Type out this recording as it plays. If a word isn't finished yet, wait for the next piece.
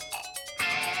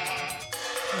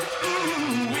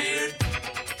Weird.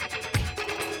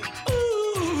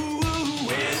 Ooh,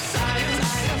 weird science.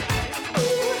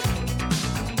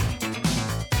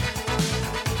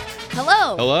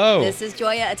 Hello. Hello. This is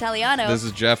Joya Italiano. This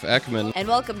is Jeff Ekman. And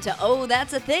welcome to Oh,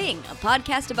 That's a Thing, a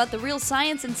podcast about the real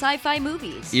science and sci-fi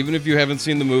movies. Even if you haven't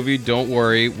seen the movie, don't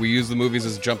worry. We use the movies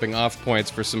as jumping off points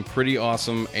for some pretty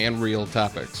awesome and real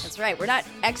topics. That's right. We're not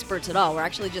experts at all. We're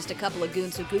actually just a couple of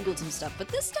goons who Googled some stuff. But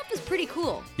this stuff is pretty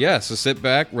cool. Yeah, so sit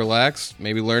back, relax,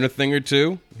 maybe learn a thing or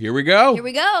two. Here we go. Here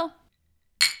we go.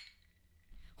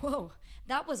 Whoa,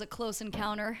 that was a close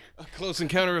encounter. A close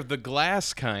encounter of the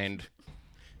glass kind.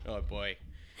 Oh, boy.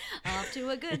 Off to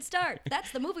a good start.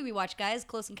 That's the movie we watched, guys.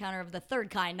 Close Encounter of the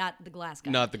Third Kind, not the glass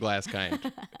kind. Not the glass kind,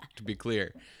 to be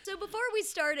clear. So before we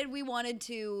started, we wanted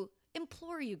to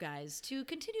implore you guys to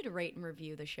continue to rate and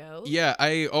review the show. Yeah,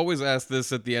 I always ask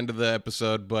this at the end of the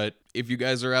episode, but if you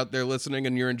guys are out there listening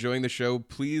and you're enjoying the show,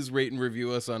 please rate and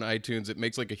review us on iTunes. It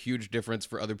makes like a huge difference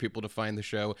for other people to find the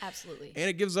show. Absolutely. And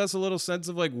it gives us a little sense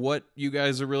of like what you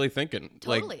guys are really thinking.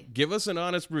 Totally. Like, give us an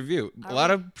honest review. All a lot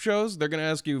right. of shows, they're going to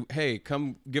ask you, hey,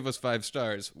 come give us 5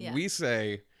 stars. Yeah. We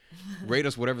say, rate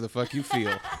us whatever the fuck you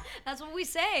feel. That's what we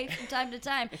say from time to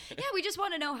time. Yeah, we just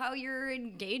want to know how you're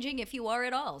engaging, if you are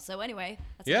at all. So anyway,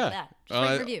 that's enough of that. Just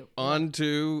rate and review. On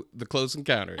to the Close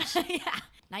Encounters. Yeah.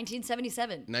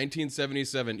 1977.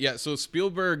 1977. Yeah, so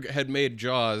Spielberg had made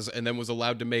Jaws and then was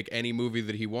allowed to make any movie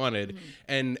that he wanted.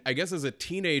 And I guess as a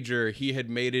teenager, he had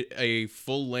made it a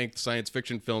full-length science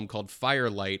fiction film called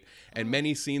Firelight. And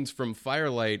many scenes from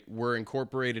Firelight were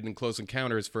incorporated in Close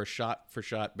Encounters for a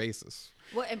shot-for-shot basis.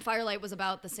 What, and Firelight was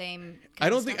about the same I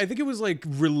think it was like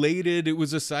related. It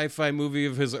was a sci-fi movie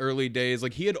of his early days.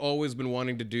 Like he had always been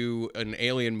wanting to do an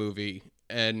alien movie.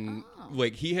 And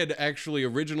like he had actually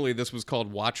originally this was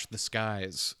called Watch the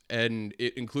Skies, and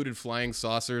it included flying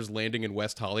saucers landing in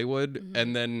West Hollywood.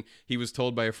 And then he was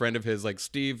told by a friend of his, like,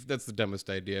 Steve, that's the dumbest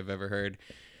idea I've ever heard.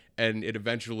 And it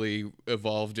eventually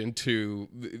evolved into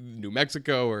New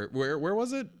Mexico, or where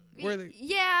was it?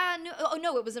 Yeah,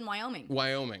 no, it was in Wyoming.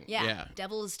 Wyoming. Yeah.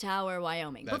 Devil's Tower,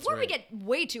 Wyoming. That's Before we right. get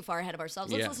way too far ahead of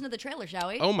ourselves, let's Yeah. listen to the trailer, shall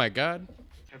we? Oh my God.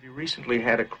 Have you recently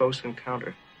had a close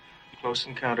encounter? Close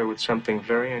encounter with something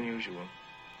very unusual.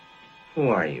 Who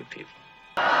are you people?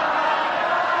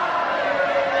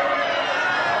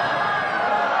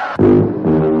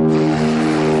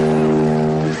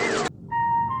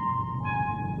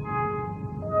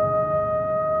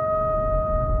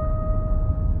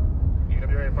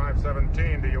 EWA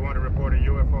 517, do you want to report a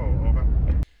UFO? Over.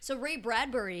 So Ray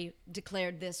Bradbury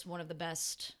declared this one of the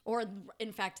best, or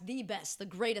in fact the best, the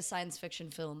greatest science fiction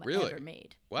film Really? ever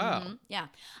made. Wow. Yeah.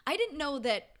 I didn't know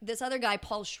that this other guy,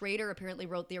 Paul Schrader, apparently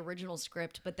wrote the original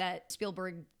script, but that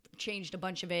Spielberg changed a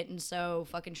bunch of it, and so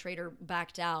fucking Schrader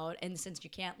backed out. And since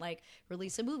you can't like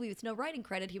release a movie with no writing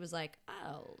credit, he was like,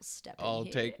 I'll step in I'll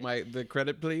here. take the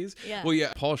credit, please. Yeah. Well,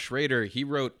 yeah, Paul Schrader, he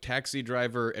wrote Taxi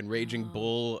Driver and Raging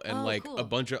Bull and cool. a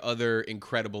bunch of other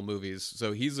incredible movies.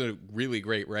 So he's a really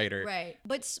great writer. Right.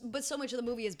 But so much of the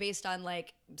movie is based on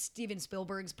like Steven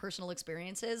Spielberg's personal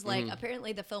experiences. Like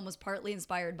apparently the film was partly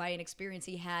inspired by an experience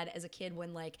he had as a kid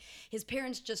when like his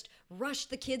parents just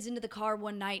rushed the kids into the car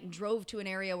one night and drove to an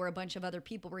area where a bunch of other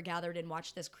people were gathered and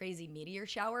watched this crazy meteor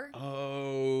shower.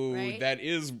 Oh, Right? that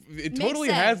is, it Makes totally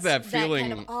sense, has that feeling.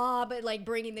 kind of awe, but like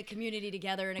bringing the community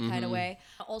together in a kind of way.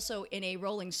 Also, in a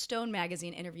Rolling Stone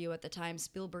magazine interview at the time,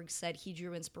 Spielberg said he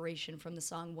drew inspiration from the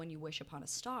song "When You Wish Upon a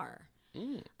Star."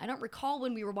 I don't recall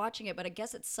when we were watching it, but I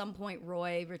guess at some point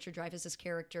Roy, Richard Dreyfuss's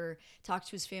character, talked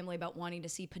to his family about wanting to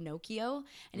see Pinocchio.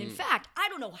 And in fact, I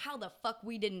don't know how the fuck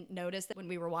we didn't notice that when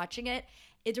we were watching it.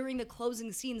 During the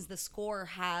closing scenes, the score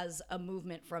has a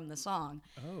movement from the song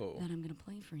Oh. that I'm going to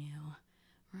play for you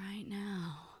right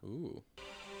now. Ooh.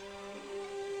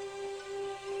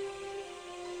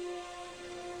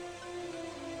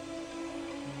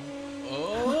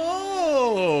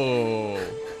 Oh.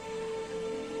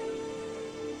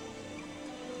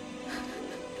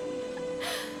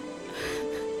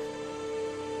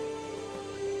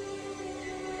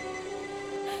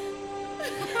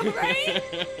 Right?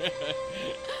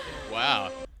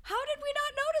 Wow. How did we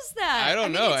not notice that? I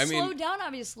don't know. It's I mean- slowed down,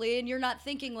 obviously, and you're not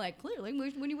thinking like clearly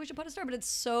when you wish upon a star, but it's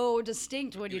so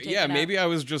distinct when you take Yeah, it out. maybe I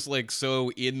was just like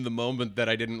so in the moment that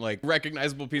I didn't like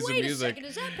recognizable piece Wait of a music. second,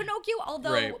 is that Pinocchio?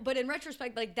 Although, Right. but in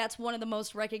retrospect, like that's one of the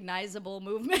most recognizable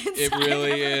movements It I've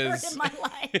really ever is. heard in my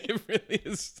life. It really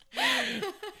is.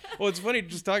 Well, it's funny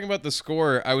just talking about the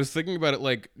score. I was thinking about it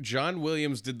like John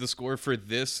Williams did the score for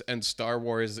this and Star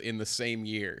Wars in the same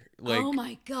year. Like, oh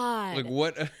my god! like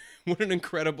what what an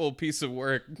incredible piece of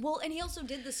work. Well, and he also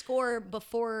did the score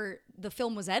before the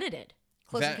film was edited.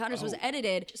 Close Encounters was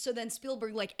edited. So then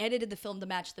Spielberg like edited the film to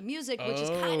match the music, which is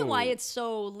kind of why it's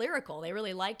so lyrical. They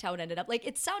really liked how it ended up. Like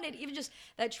it sounded, even just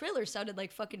that trailer sounded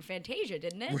like fucking Fantasia,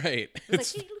 didn't it? Right. It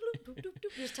was like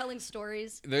just telling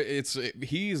stories.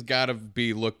 He's got to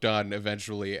be looked on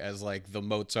eventually as like the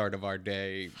Mozart of our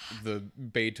day, the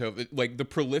Beethoven, like the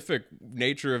prolific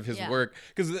nature of his work.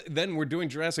 Because then we're doing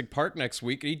Jurassic Park next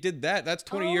week, and he did that. That's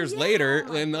 20 years later,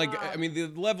 and like I mean, the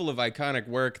level of iconic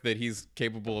work that he's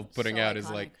capable of putting out is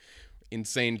like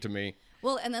insane to me.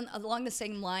 Well, and then along the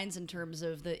same lines in terms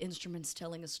of the instruments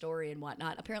telling a story and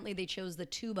whatnot, apparently they chose the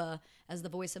tuba as the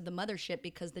voice of the mothership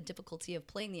because the difficulty of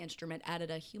playing the instrument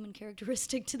added a human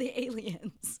characteristic to the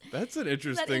aliens. That's an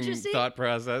interesting thought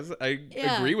process. I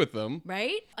agree with them.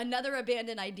 Right? Another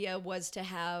abandoned idea was to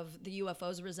have the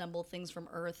UFOs resemble things from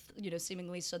Earth,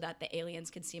 seemingly so that the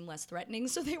aliens could seem less threatening.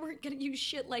 So they weren't going to use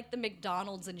shit like the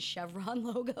McDonald's and Chevron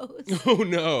logos. Oh,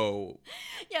 no.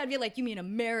 Yeah, I'd be like, you mean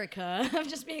America? I'm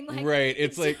just being like... Right.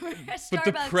 It's like... But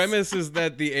the premise is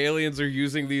that the aliens are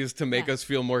using these to make us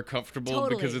feel more comfortable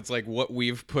because it's like what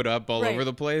we've put up all over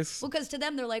the place. Well, because to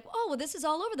them, they're like, oh, well, this is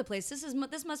all over the place.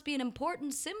 This must be an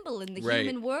important symbol in the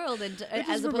human world, and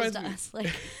as opposed to us,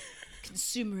 like...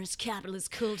 consumerist capitalist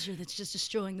culture that's just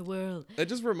destroying the world. That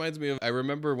just reminds me of, I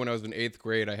remember when I was in 8th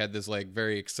grade, I had this like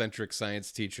very eccentric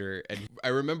science teacher, and I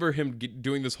remember him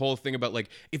doing this whole thing about like,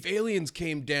 if aliens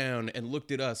came down and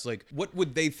looked at us, like what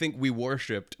would they think we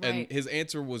worshipped? And his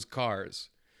answer was cars.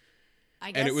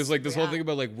 And it was like this whole thing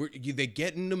about like, they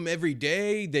get in them every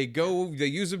day. They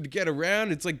use them to get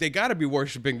around. It's like they got to be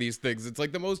worshiping these things. It's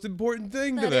like the most important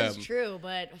thing to them. That is true,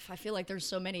 but I feel like there's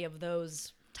so many of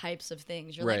those types of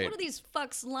things. You're like, what are these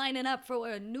fucks lining up for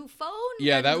a new phone?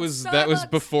 Yeah, that was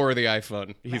before the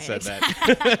iPhone. He said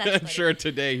that. I'm sure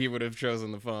today he would have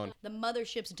chosen the phone. The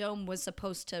mothership's dome was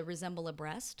supposed to resemble a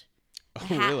breast.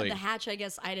 Really? The hatch, I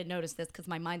guess I didn't notice this because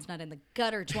my mind's not in the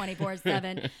gutter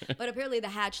 24/7. But apparently the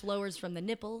hatch lowers from the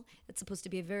nipple. It's supposed to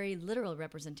be a very literal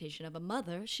representation of a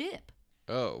mother ship.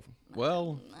 Oh,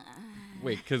 well,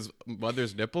 wait, because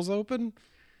mother's nipples open?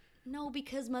 No,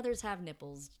 because mothers have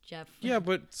nipples, Jeff. Yeah,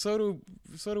 but so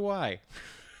do I.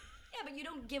 Yeah, but you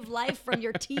don't give life from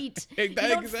your teat. You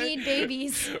don't feed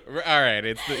babies. All right,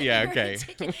 okay.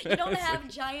 You don't have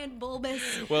giant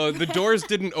bulbous. Well, the doors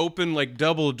didn't open like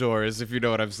double doors, if you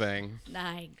know what I'm saying.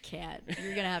 I can't.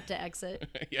 You're gonna have to exit.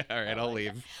 Yeah, all right, I'll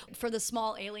leave. For the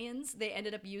small aliens, they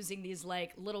ended up using these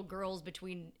like little girls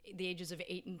between the ages of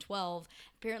 8 and 12.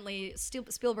 Apparently,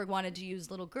 Spielberg wanted to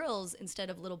use little girls instead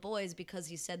of little boys because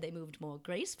he said they moved more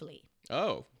gracefully.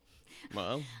 Oh.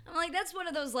 Well, I'm like, that's one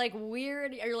of those like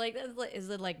weird. You're like, is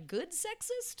it like good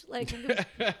sexist? Like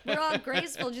we're all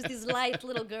graceful, just these lithe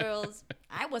little girls.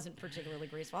 I wasn't particularly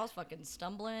graceful. I was fucking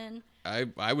stumbling.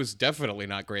 I was definitely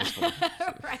not graceful.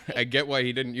 Right. I get why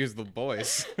he didn't use the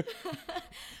boys.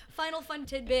 Final fun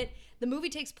tidbit. The movie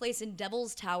takes place in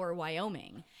Devil's Tower,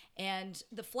 Wyoming. And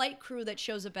the flight crew that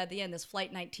shows up at the end, this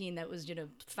Flight 19 that was,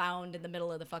 found in the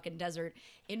middle of the fucking desert,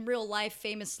 in real life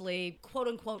famously, quote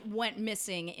unquote, went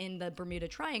missing in the Bermuda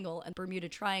Triangle. And Bermuda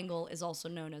Triangle is also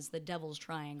known as the Devil's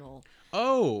Triangle.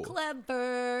 Oh.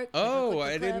 Clever. Oh,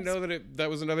 I didn't know that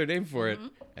was another name for it.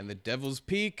 And the Devil's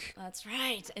Peak. That's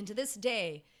right. And to this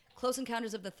day, Close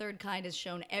Encounters of the Third Kind is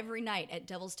shown every night at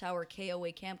Devil's Tower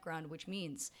KOA Campground, which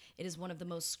means it is one of the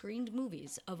most screened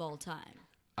movies of all time.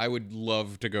 I would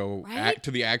love to go Right? to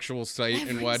the actual site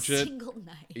and watch Every it. single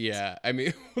night. Yeah, I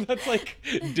mean, that's like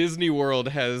Disney World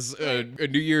has a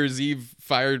New Year's Eve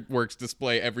fireworks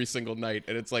display every single night.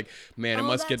 And it's like, man, it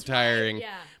must get that's right, tiring.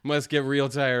 yeah. Must get real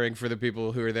tiring for the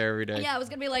people who are there every day. Yeah, I was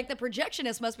going to be like, the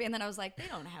projectionist must be. And then I was like, they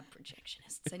don't have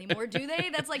projectionists anymore, do they?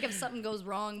 That's like if something goes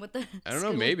wrong with the I don't know,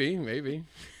 school. maybe.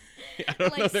 I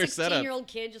don't know Like their setup. 16-year-old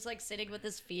kid just like sitting with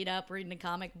his feet up reading a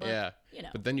comic book. Yeah.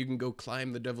 But then you can go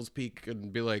climb the Devil's Peak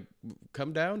and be like,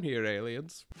 come down here,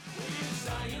 aliens.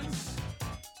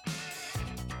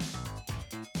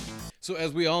 So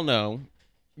as we all know,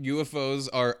 UFOs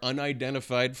are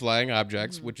unidentified flying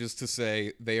objects, which is to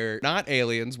say they are not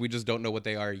aliens. We just don't know what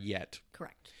they are yet.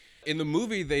 Correct. In the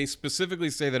movie, they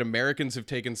specifically say that Americans have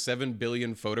taken 7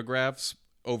 billion photographs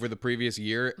over the previous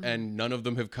year, and none of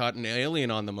them have caught an alien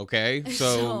on them, okay?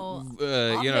 So,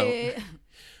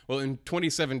 well, in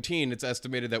 2017, it's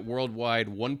estimated that worldwide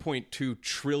 1.2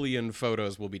 trillion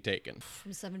photos will be taken.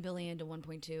 From 7 billion to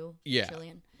 1.2 Yeah.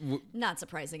 trillion. Not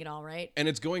surprising at all, right? And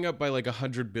it's going up by like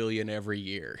 100 billion every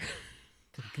year.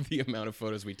 the amount of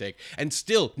photos we take. And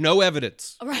still, no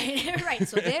evidence. Right, right.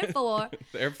 So therefore,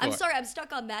 Therefore. I'm sorry, I'm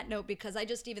stuck on that note because I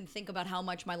just even think about how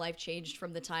much my life changed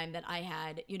from the time that I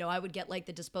had, I would get like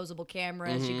the disposable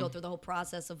cameras. You go through the whole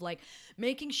process of like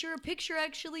making sure a picture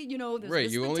actually, Right,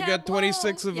 you only got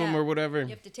 26 of them or whatever. You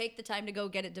have to take the time to go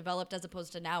get it developed as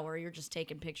opposed to now where you're just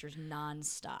taking pictures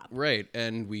nonstop. Right,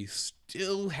 and we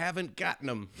still haven't gotten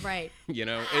them. Right.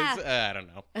 It's I don't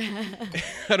know.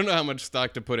 I don't know how much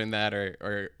stock to put in that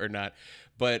or not.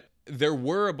 But there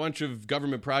were a bunch of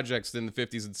government projects in the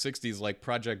 50s and 60s, like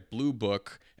Project Blue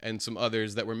Book and some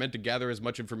others that were meant to gather as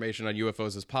much information on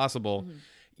UFOs as possible.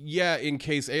 Yeah, in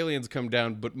case aliens come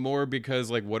down, but more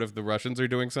because, like, what if the Russians are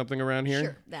doing something around here?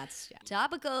 Sure, that's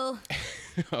topical.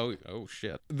 Oh,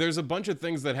 shit. There's a bunch of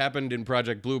things that happened in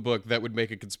Project Blue Book that would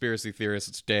make a conspiracy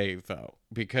theorist's day, though.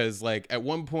 Because, like, at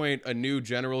one point, a new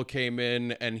general came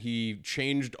in and he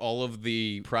changed all of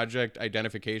the project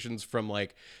identifications from,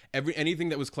 like, anything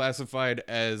that was classified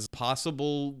as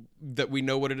possible that we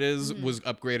know what it is was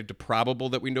upgraded to probable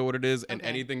that we know what it is, and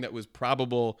anything that was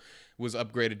probable was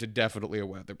upgraded to definitely a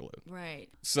weather balloon. Right.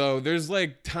 So there's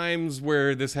like times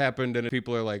where this happened and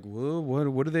people are like, well,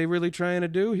 what are they really trying to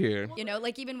do here?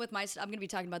 Like even with I'm going to be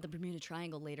talking about the Bermuda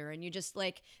Triangle later, and you just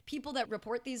like people that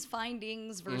report these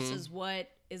findings versus what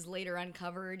is later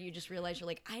uncovered, you just realize you're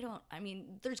like,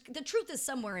 the truth is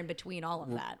somewhere in between all of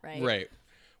that, right? Right.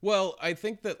 Well, I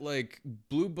think that like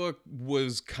Blue Book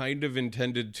was kind of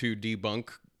intended to debunk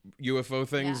UFO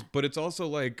things, Yeah. but it's also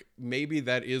like maybe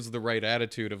that is the right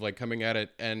attitude of like coming at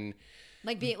it and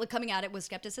Like coming at it with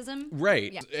skepticism.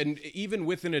 right. Yeah. And even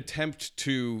with an attempt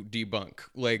to debunk,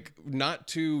 like not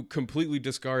to completely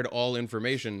discard all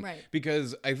information. Right.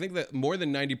 Because I think that more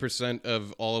than 90%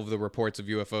 of all of the reports of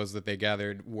UFOs that they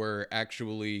gathered were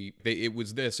actually, it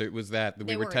was this, or it was that we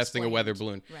They were were testing a weather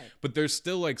explained. balloon. Right. But there's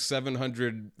still like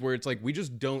 700 where it's like, we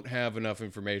just don't have enough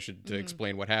information Mm-hmm. to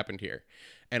explain what happened here.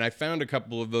 And I found a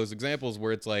couple of those examples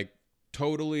where it's like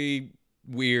totally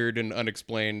weird and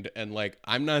unexplained, and like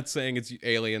I'm not saying it's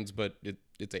aliens, but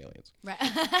it's aliens. Right.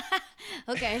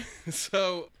 Okay.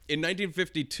 So in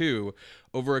 1952,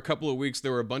 over a couple of weeks,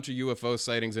 there were a bunch of UFO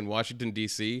sightings in Washington,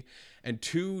 D.C., and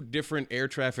 2 different air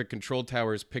traffic control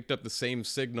towers picked up the same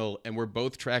signal and were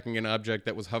both tracking an object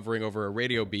that was hovering over a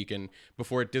radio beacon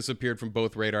before it disappeared from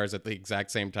both radars at the exact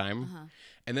same time.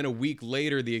 And then a week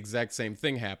later, the exact same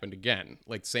thing happened again.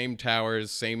 Like same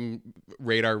towers, same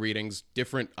radar readings,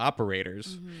 different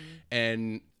operators.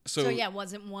 And So yeah, it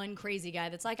wasn't one crazy guy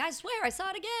that's like, I swear I saw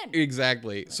it again.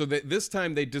 Exactly. So this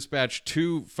time they dispatched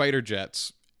 2 fighter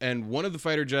jets, and one of the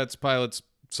fighter jets pilots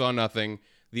saw nothing.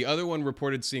 The other one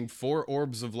reported seeing 4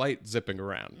 orbs of light zipping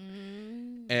around.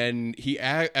 And he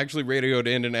actually radioed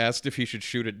in and asked if he should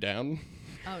shoot it down.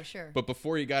 Oh, sure. But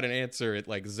before he got an answer, it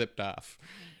like zipped off.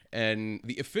 And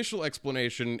the official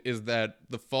explanation is that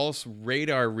the false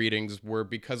radar readings were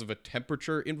because of a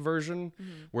temperature inversion,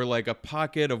 where like a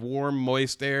pocket of warm,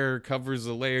 moist air covers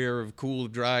a layer of cool,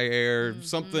 dry air,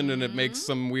 something, and it makes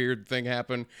some weird thing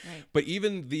happen. Right. But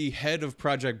even the head of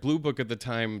Project Blue Book at the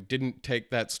time didn't take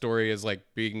that story as like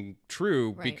being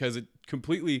true Right. because it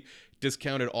completely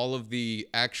discounted all of the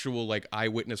actual like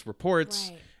eyewitness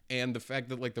reports. Right. And the fact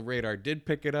that like the radar did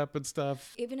pick it up and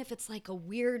stuff. Even if it's like a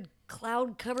weird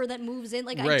cloud cover that moves in,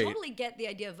 like I Right. totally get the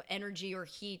idea of energy or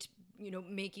heat,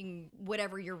 making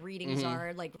whatever your readings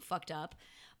are like fucked up.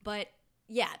 But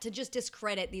yeah, to just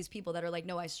discredit these people that are like,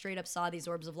 no, I straight up saw these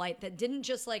orbs of light that didn't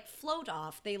just like float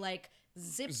off. They like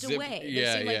zipped away. Yeah,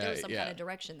 They seemed like yeah, there was some yeah. kind of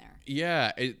direction there.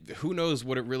 Yeah, who knows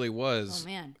what it really was. Oh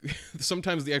man.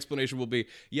 Sometimes the explanation will be,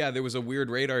 yeah, there was a weird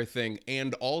radar thing,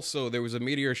 and also there was a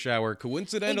meteor shower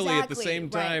coincidentally at the Exactly, same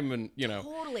right. time, and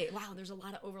Totally. Wow, there's a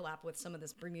lot of overlap with some of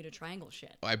this Bermuda Triangle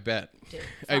shit. I bet. Dude,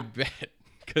 I fuck. bet.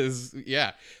 Because,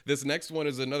 yeah, this next one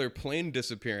is another plane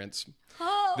disappearance.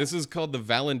 Oh. This is called the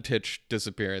Valentich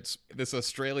disappearance. This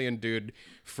Australian dude,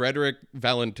 Frederick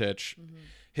Valentich,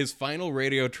 his final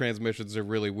radio transmissions are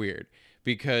really weird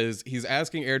because he's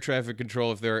asking air traffic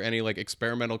control if there are any like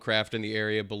experimental craft in the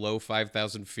area below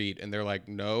 5,000 feet. And they're like,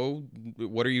 no,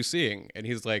 what are you seeing? And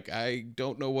he's like, I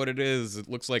don't know what it is. It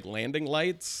looks like landing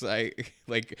lights.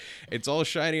 It's all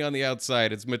shiny on the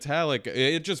outside. It's metallic.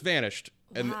 It just vanished.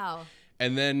 Wow.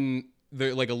 And then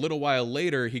like a little while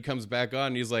later, he comes back on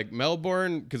and he's like,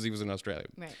 Melbourne, because he was in Australia.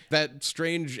 Right. That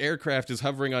strange aircraft is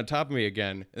hovering on top of me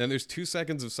again. And then there's 2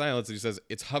 seconds of silence and he says,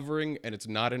 it's hovering and it's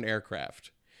not an aircraft.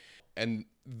 And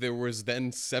there was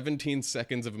then 17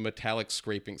 seconds of a metallic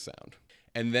scraping sound.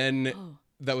 And then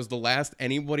that was the last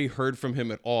anybody heard from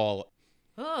him at all.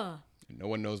 Oh. No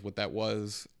one knows what that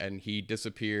was, and he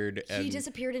disappeared. He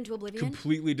disappeared into oblivion?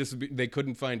 Completely disappeared. They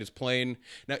couldn't find his plane.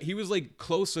 Now, he was, like,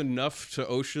 close enough to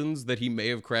oceans that he may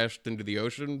have crashed into the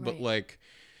ocean, but, Right. like,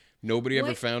 nobody ever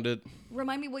What- found it.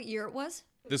 Remind me what year it was?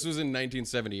 This was in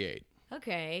 1978.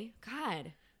 Okay.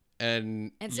 God.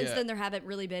 And And since yeah, then, there haven't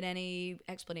really been any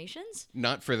explanations?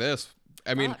 not for this.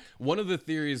 I mean, Fuck. one of the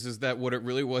theories is that what it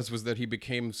really was that he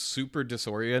became super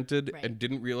disoriented Right. and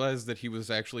didn't realize that he was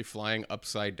actually flying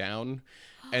upside down,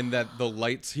 and that the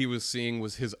lights he was seeing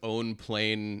was his own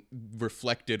plane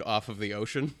reflected off of the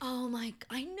ocean. Oh my,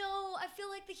 I know. I feel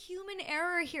like the human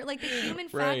error here, like the human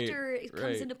Right, factor comes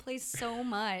right. into play so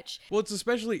much. Well, it's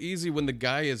especially easy when the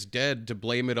guy is dead to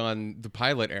blame it on the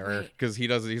pilot error, Right. because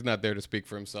he's not there to speak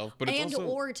for himself. But it's And also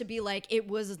or to be like, it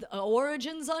was the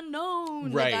origins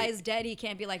unknown. Right. The guy's dead. He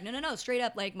can't be like, no, straight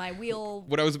up, like my wheel.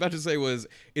 what I was about to say was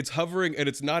it's hovering and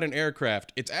it's not an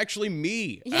aircraft. It's actually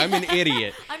me. I'm an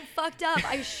idiot. I'm fucked up.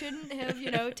 I shouldn't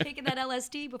have, taken that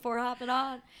LSD before hopping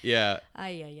on. Yeah.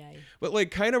 Ay. But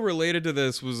like kind of related to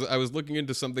this was I was looking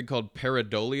into something called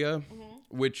pareidolia,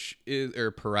 which is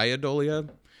or pareidolia.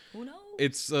 Who knows?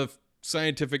 It's a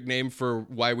scientific name for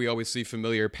why we always see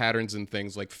familiar patterns in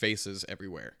things like faces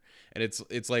everywhere. And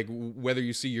it's like whether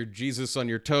you see your Jesus on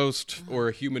your toast or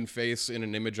a human face in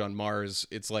an image on Mars,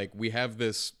 it's like we have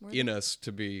this in us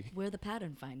to be We're the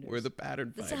pattern finders. we're the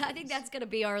pattern So finders. I think that's gonna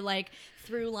be our like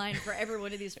through line for every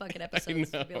one of these fucking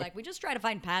episodes. To be know. like, we just try to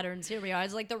find patterns. Here we are.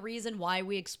 It's like the reason why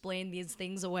we explain these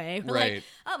things away. We're Right. like,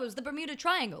 oh, it was the Bermuda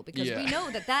Triangle because Yeah. we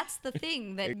know that that's the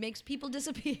thing that makes people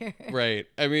disappear. Right.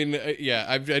 I mean, yeah,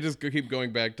 I just keep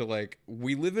going back to like,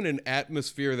 we live in an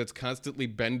atmosphere that's constantly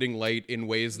bending light in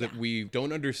ways that we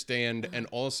don't understand. And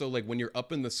also, like, when you're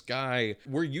up in the sky,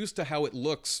 we're used to how it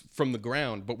looks from the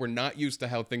ground, but we're not used to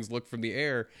how things look from the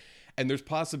air. And there's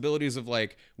possibilities of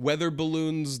like weather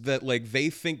balloons that like they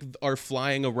think are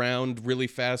flying around really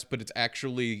fast, but it's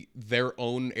actually their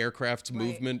own aircraft's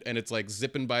movement, and it's like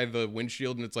zipping by the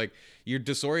windshield, and it's like you're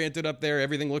disoriented up there.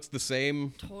 Everything looks the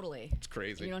same. Totally. It's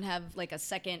crazy. You don't have like a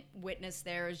second witness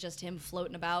there. It's just him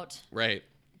floating about. Right.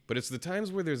 But it's the times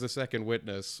where there's a second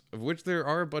witness, of which there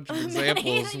are a bunch of Yeah,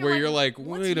 examples you're where like, you're like,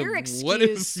 "What's wait a your what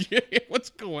is excuse?" what's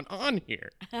going on here?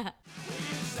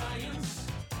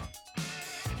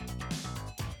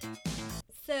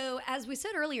 So, as we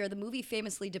said earlier, the movie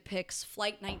famously depicts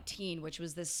Flight 19, which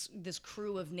was this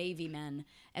crew of Navy men,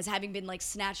 as having been like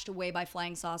snatched away by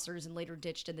flying saucers and later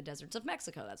ditched in the deserts of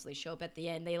Mexico. That's they show up at the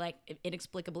end. They like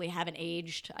inexplicably haven't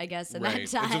aged, I guess, in Right. that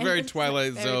It's time. a very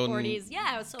Twilight very Zone 40s.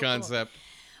 Yeah, it was so cool. concept.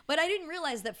 But I didn't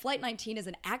realize that Flight 19 is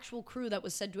an actual crew that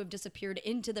was said to have disappeared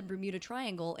into the Bermuda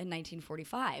Triangle in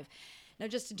 1945. Now,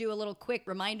 just to do a little quick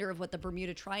reminder of what the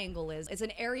Bermuda Triangle is, it's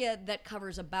an area that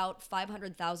covers about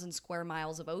 500,000 square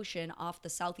miles of ocean off the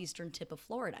southeastern tip of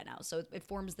Florida now. So it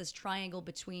forms this triangle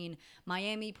between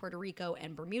Miami, Puerto Rico,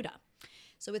 and Bermuda.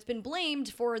 So it's been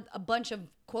blamed for a bunch of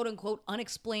quote unquote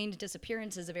unexplained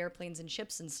disappearances of airplanes and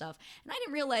ships and stuff. And I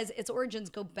didn't realize its origins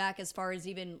go back as far as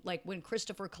even like when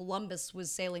Christopher Columbus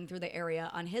was sailing through the area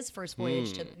on his first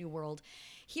voyage to the New World.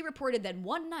 He reported that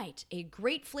one night a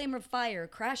great flame of fire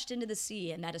crashed into the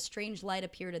sea and that a strange light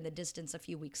appeared in the distance a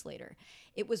few weeks later.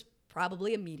 It was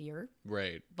probably a meteor,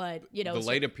 Right. but The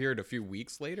light appeared a few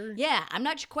weeks later? yeah, I'm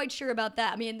not quite sure about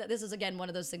that. I mean, this is again one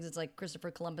of those things. It's like Christopher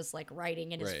Columbus like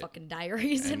writing in his Right. fucking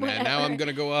diaries and And whatever. now I'm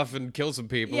gonna go off and kill some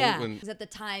people. Yeah, and- because at the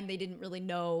time they didn't really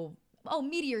know. Oh,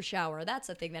 meteor shower, that's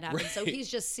a thing that happened. So Right. he's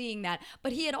just seeing that.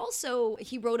 But he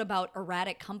wrote about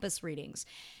erratic compass readings.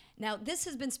 Now, this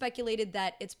has been speculated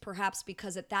that it's perhaps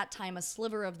because at that time a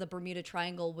sliver of the Bermuda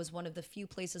Triangle was one of the few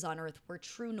places on Earth where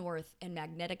true north and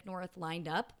magnetic north lined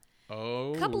up.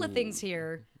 Oh. Couple of things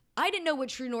here. I didn't know what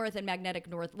true north and magnetic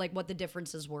north, like what the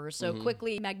differences were. So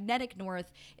quickly, magnetic north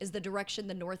is the direction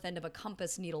the north end of a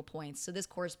compass needle points. So this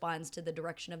corresponds to the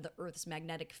direction of the Earth's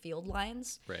magnetic field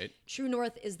lines. Right. True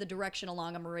north is the direction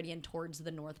along a meridian towards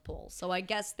the North Pole. So I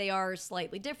guess they are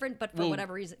slightly different, but for Well,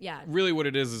 whatever reason, yeah. Really what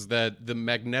it is that the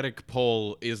magnetic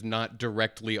pole is not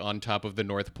directly on top of the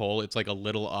North Pole. It's like a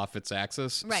little off its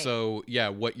axis. Right. So, yeah,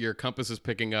 what your compass is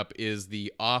picking up is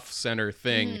the off-center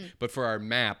thing, but for our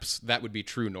maps, that would be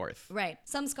true north. Right.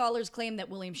 Some scholars claim that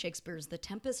William Shakespeare's The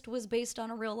Tempest was based on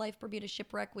a real-life Bermuda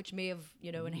shipwreck, which may have,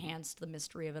 enhanced the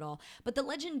mystery of it all. But the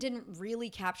legend didn't really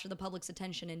capture the public's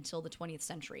attention until the 20th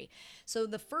century. So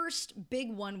the first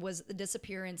big one was the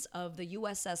disappearance of the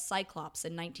USS Cyclops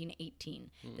in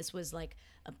 1918. This was like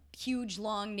a huge,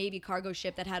 long Navy cargo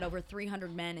ship that had over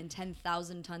 300 men and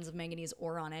 10,000 tons of manganese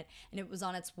ore on it, and it was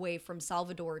on its way from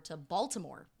Salvador to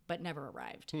Baltimore, but never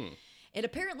arrived. It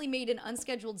apparently made an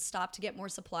unscheduled stop to get more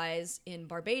supplies in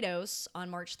Barbados on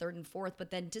March 3rd and 4th,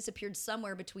 but then disappeared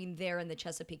somewhere between there and the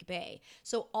Chesapeake Bay.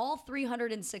 So all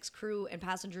 306 crew and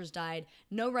passengers died.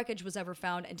 No wreckage was ever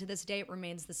found, and to this day it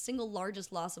remains the single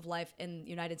largest loss of life in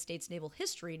United States naval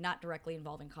history, not directly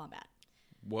involving combat.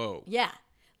 Whoa. Yeah.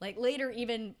 Like later,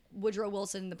 even Woodrow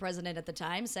Wilson, the president at the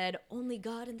time, said, "Only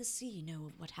God and the sea know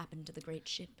of what happened to the great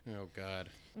ship." Oh, God.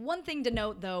 One thing to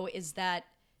note, though, is that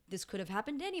this could have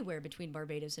happened anywhere between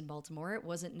Barbados and Baltimore. It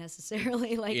wasn't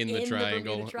necessarily like In the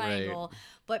triangle, Bermuda Triangle.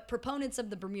 But proponents of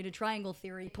the Bermuda Triangle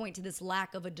theory point to this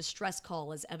lack of a distress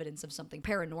call as evidence of something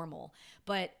paranormal.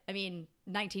 But, I mean,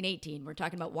 1918, we're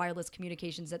talking about wireless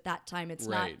communications at that time. It's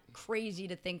Right. not crazy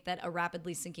to think that a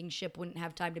rapidly sinking ship wouldn't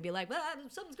have time to be like, well,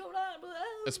 something's going on.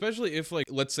 Especially if, like,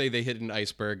 let's say they hit an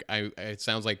iceberg. It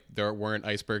sounds like there weren't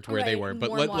icebergs where they Right, were, but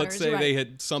warm let's waters, say they right.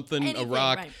 hit something, Anything, a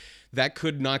rock, right. that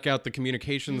could knock out the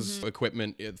communications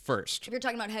equipment at first. If you're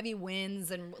talking about heavy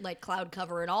winds and like cloud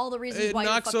cover and all the reasons It why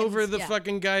you're knocks fucking, over the yeah.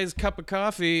 fucking guy's cup of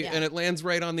coffee, Yeah. and it lands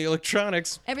right on the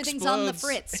electronics. Everything's on the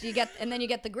explodes. fritz. And then you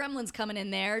get the gremlins coming in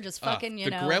there, just Ah, fucking, the you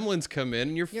know. gremlins come in,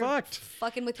 and you're You're fucked.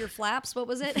 fucking with your flaps. What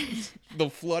was it? They'll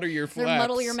flutter your Or flaps.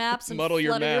 muddle your maps and muddle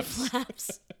your flutter maps. your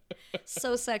flaps.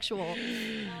 So sexual.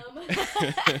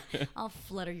 I'll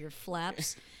flutter your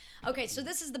flaps. Okay, so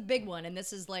this is the big one, and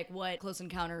this is like what Close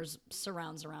Encounters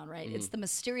surrounds around, right? It's the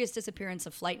mysterious disappearance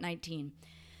of Flight 19.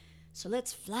 So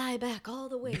let's fly back all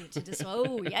the way to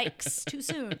oh, yikes, too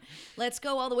soon. Let's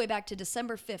go all the way back to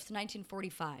December 5th,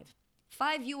 1945.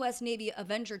 5 U.S. Navy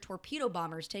Avenger torpedo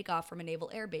bombers take off from a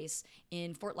naval air base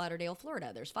in Fort Lauderdale,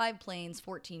 Florida. There's 5 planes,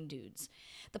 14 dudes.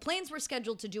 The planes were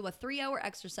scheduled to do a 3-hour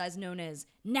exercise known as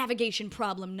Navigation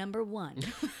Problem Number 1.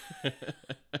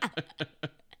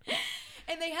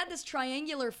 And they had this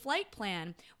triangular flight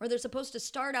plan where they're supposed to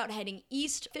start out heading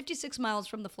east 56 miles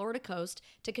from the Florida coast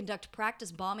to conduct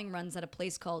practice bombing runs at a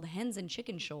place called Hens and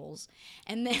Chicken Shoals.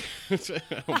 And then,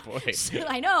 Oh, boy.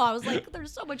 I know, I was like,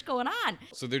 there's so much going on.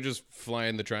 So they're just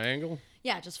flying the triangle?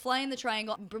 Yeah, just flying the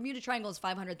triangle. Bermuda Triangle is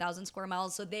 500,000 square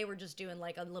miles, so they were just doing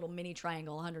like a little mini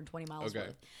triangle, 120 miles Okay.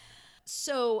 worth.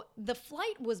 So the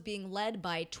flight was being led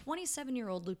by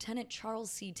 27-year-old Lieutenant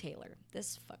Charles C. Taylor,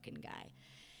 this fucking guy.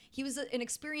 He was an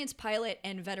experienced pilot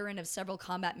and veteran of several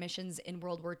combat missions in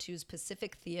World War II's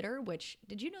Pacific Theater, which,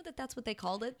 did you know that that's what they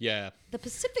called it? Yeah. The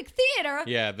Pacific Theater?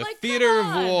 Yeah, the Like, theater come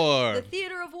of on. war. The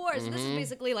theater of war. So this is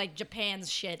basically like Japan's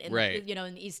shit in, Right. you know,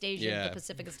 in East Asia, Yeah. the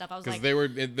Pacific and stuff. I was Because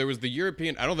like, there was the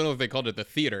European, I don't know if they called it the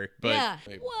theater, but yeah.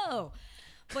 Whoa.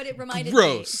 But it reminded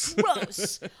Gross. me.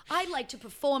 Gross. I like to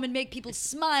perform and make people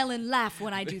smile and laugh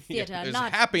when I do theater, there's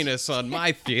not happiness on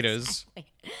my theaters.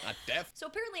 Not death. So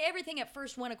apparently everything at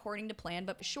first went according to plan,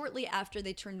 but shortly after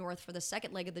they turned north for the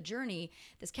second leg of the journey,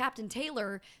 this Captain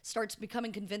Taylor starts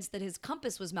becoming convinced that his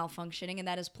compass was malfunctioning and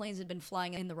that his planes had been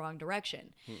flying in the wrong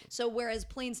direction. So whereas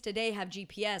planes today have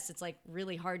GPS, it's like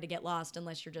really hard to get lost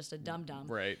unless you're just a dum-dum.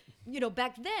 Right. You know,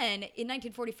 back then in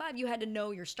 1945, you had to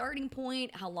know your starting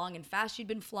point, how long and fast you'd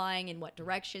been flying, in what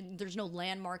direction. There's no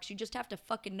landmarks. You just have to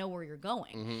fucking know where you're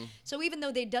going. So even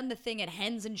though they'd done the thing at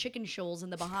Hens and Chicken Shoals in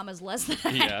the Bahamas less than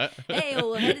Yeah. hey,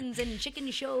 oh, Hens and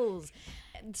Chicken Shoals.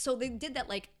 So they did that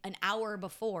like an hour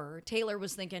before. Taylor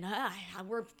was thinking,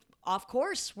 we're off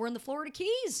course. We're in the Florida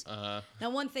Keys. Now,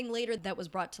 one thing later that was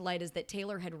brought to light is that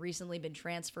Taylor had recently been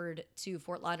transferred to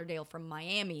Fort Lauderdale from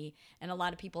Miami, and a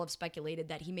lot of people have speculated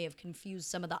that he may have confused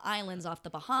some of the islands off the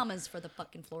Bahamas for the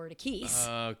fucking Florida Keys.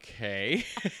 Okay.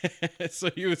 So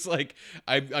he was like,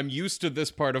 I'm used to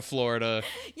this part of Florida.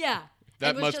 Yeah.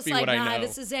 That And was must just be like, what I nah, know.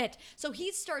 this is it. So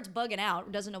he starts bugging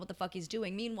out, doesn't know what the fuck he's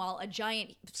doing. Meanwhile, a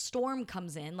giant storm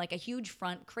comes in, like a huge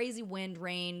front, crazy wind,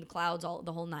 rain, clouds, all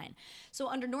the whole nine. So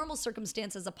under normal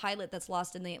circumstances, a pilot that's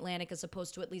lost in the Atlantic is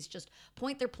supposed to at least just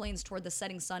point their planes toward the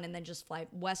setting sun and then just fly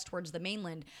west towards the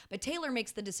mainland. But Taylor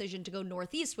makes the decision to go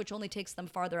northeast, which only takes them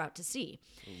farther out to sea.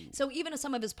 So even if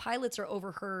some of his pilots are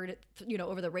overheard, you know,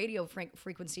 over the radio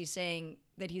frequency saying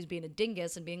that he's being a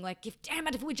dingus and being like, damn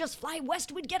it, if we just fly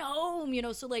west, we'd get home, you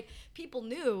know? So like people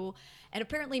knew, and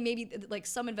apparently maybe like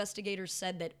some investigators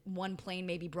said that one plane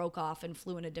maybe broke off and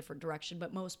flew in a different direction,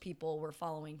 but most people were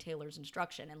following Taylor's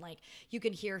instruction. And like you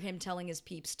can hear him telling his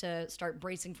peeps to start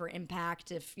bracing for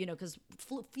impact if, you know, because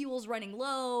fuel's running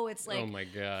low. It's like, Oh my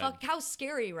God. fuck, how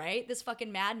scary, right? This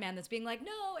fucking madman that's being like,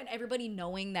 no, and everybody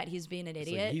knowing that he's being an It's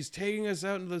idiot. like, he's taking us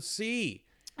out into the sea.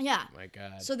 Yeah. My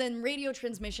God. So then radio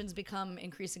transmissions become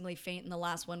increasingly faint, and the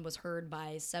last one was heard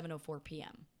by 7:04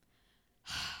 p.m.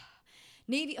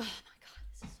 Navy. Oh my God,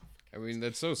 this is so fucking I mean,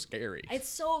 that's so scary. It's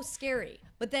so scary.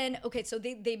 But then, okay, so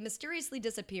they mysteriously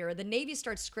disappear. The Navy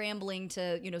starts scrambling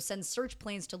to, send search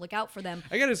planes to look out for them.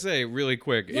 I gotta say, really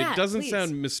quick, Yeah, it doesn't please.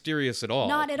 sound mysterious at all.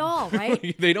 Not at all,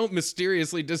 right? They don't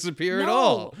mysteriously disappear No. at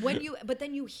all. But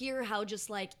then you hear how just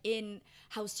like in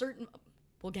how certain.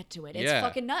 We'll get to it. It's Yeah.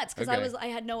 fucking nuts because Okay. I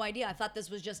had no idea. I thought this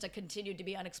was just a continued to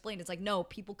be unexplained. It's like, no,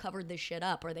 people covered this shit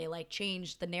up or they like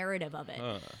changed the narrative of it.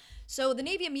 So the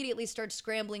Navy immediately starts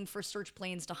scrambling for search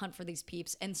planes to hunt for these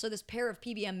peeps. And so this pair of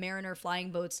PBM Mariner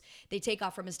flying boats, they take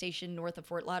off from a station north of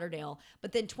Fort Lauderdale.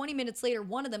 But then 20 minutes later,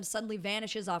 one of them suddenly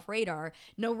vanishes off radar.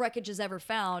 No wreckage is ever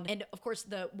found. And of course,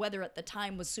 the weather at the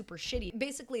time was super shitty.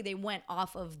 Basically, they went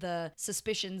off of the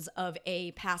suspicions of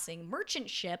a passing merchant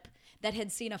ship that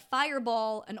had seen a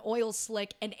fireball, an oil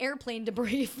slick, and airplane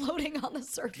debris floating on the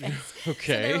surface.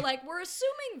 Okay. So they were like, we're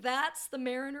assuming that's the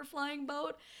Mariner flying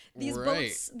boat. These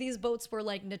Right. boats were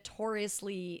like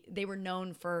notoriously, they were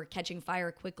known for catching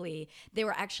fire quickly. They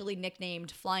were actually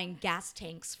nicknamed flying gas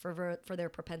tanks for their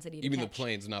propensity to Even the catch.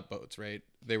 planes, not boats, right?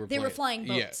 They were Flying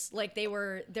Yeah. boats. Like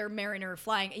they're Mariner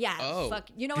flying. Yeah. Oh. Fuck.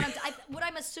 You know what what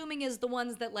I'm assuming is the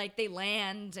ones that like they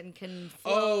land and can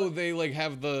float. Oh, they like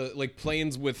have the like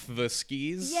planes with the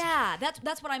skis? Yeah,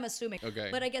 that's what I'm assuming. Okay.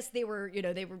 But I guess they were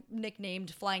nicknamed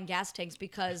flying gas tanks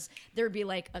because there'd be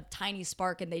like a tiny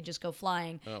spark and they'd just go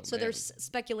flying. Oh, so they're man.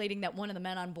 speculating that one of the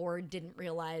men on board didn't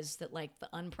realize that like the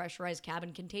unpressurized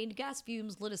cabin contained gas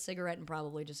fumes, lit a cigarette, and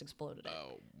probably just exploded it.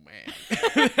 Oh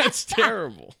man. That's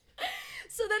terrible.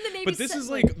 So then the Navy But this sent, is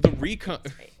like the recon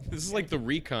this is like the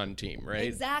recon team, right?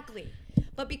 Exactly.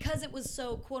 But because it was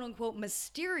so quote unquote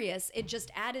mysterious, it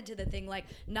just added to the thing like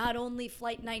not only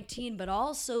Flight 19, but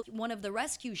also one of the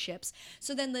rescue ships.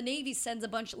 So then the Navy sends a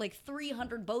bunch, like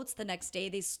 300 boats the next day.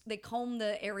 They comb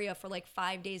the area for like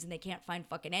 5 days and they can't find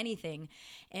fucking anything.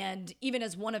 And even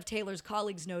as one of Taylor's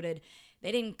colleagues noted,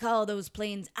 they didn't call those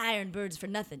planes Iron Birds for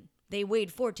nothing. They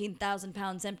weighed 14,000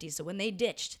 pounds empty, so when they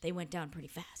ditched, they went down pretty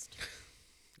fast.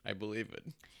 I believe it.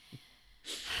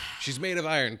 She's made of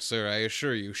iron, sir, I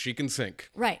assure you. She can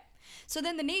sink. Right. So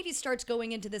then the Navy starts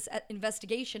going into this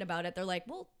investigation about it. They're like,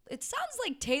 well, it sounds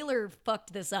like Taylor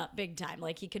fucked this up big time.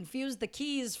 Like he confused the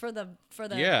keys for the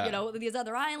Yeah. these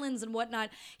other islands and whatnot.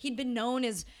 He'd been known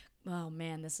as, oh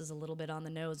man, this is a little bit on the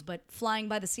nose, but flying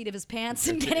by the seat of his pants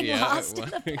and getting lost in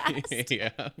the past.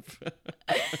 Yeah.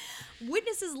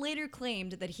 Witnesses later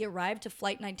claimed that he arrived to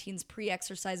Flight 19's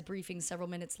pre-exercise briefing several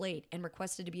minutes late and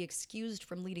requested to be excused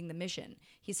from leading the mission.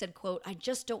 He said, quote, I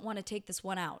just don't want to take this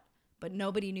one out, but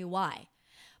nobody knew why.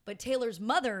 But Taylor's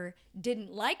mother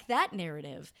didn't like that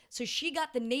narrative, so she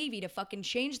got the Navy to fucking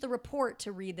change the report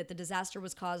to read that the disaster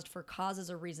was caused for causes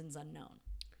or reasons unknown.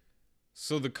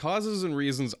 So the causes and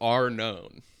reasons are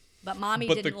known. But mommy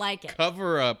But didn't the like it.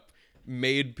 cover-up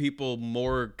made people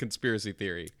more conspiracy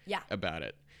theory Yeah. about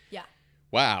it. Yeah.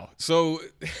 Wow. So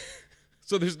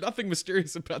there's nothing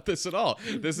mysterious about this at all.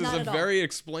 This is Not a at all. very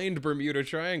explained Bermuda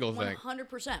Triangle thing.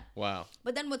 100%. Wow.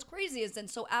 But then what's crazy is then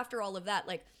so after all of that,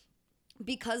 like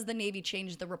because the Navy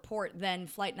changed the report, then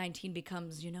Flight 19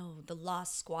 becomes, the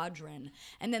Lost Squadron.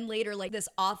 And then later, like this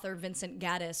author, Vincent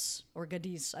Gaddis, or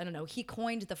Gaddis, I don't know, he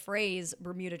coined the phrase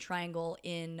Bermuda Triangle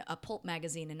in a pulp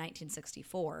magazine in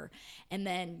 1964. And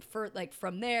then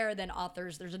from there, then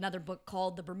authors, there's another book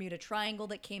called The Bermuda Triangle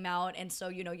that came out. And so,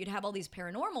 you'd have all these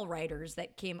paranormal writers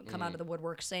that come out of the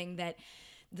woodwork saying that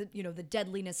the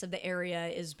deadliness of the area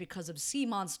is because of sea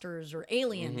monsters or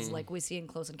aliens like we see in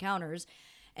Close Encounters.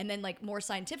 And then like more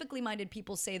scientifically minded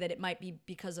people say that it might be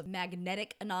because of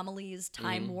magnetic anomalies,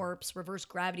 time warps, reverse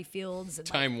gravity fields, and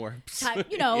Time warps.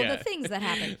 the things that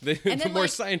happen. The And then more like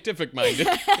scientific minded.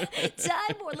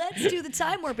 time warp. Let's do the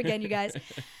time warp again, you guys.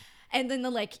 And then the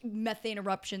like methane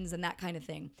eruptions and that kind of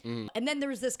thing. And then there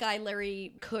was this guy,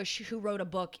 Larry Cush, who wrote a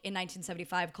book in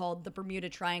 1975 called The Bermuda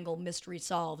Triangle Mystery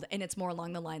Solved. And it's more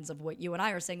along the lines of what you and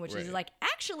I are saying, which is Right. like,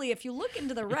 actually, if you look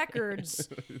into the records,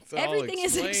 It's all everything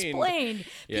is explained.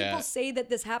 Yeah. People say that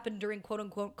this happened during quote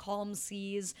unquote calm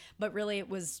seas, but really it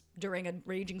was during a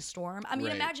raging storm. I mean,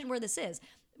 Right. imagine where this is.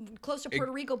 Close to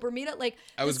Puerto Rico, Bermuda, like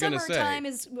I was the gonna say, summertime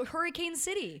is Hurricane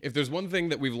City. If there's one thing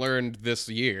that we've learned this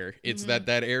year, it's that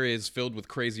area is filled with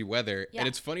crazy weather. Yeah. And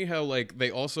it's funny how, like, they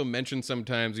also mention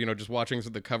sometimes, just watching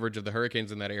the coverage of the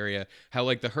hurricanes in that area, how,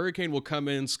 like, the hurricane will come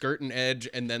in, skirt an edge,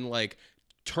 and then, like,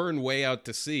 turn way out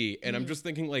to sea. And I'm just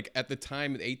thinking, like, at the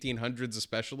time, the 1800s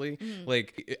especially,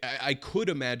 like, I could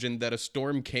imagine that a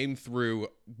storm came through,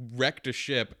 wrecked a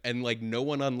ship, and, like, no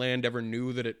one on land ever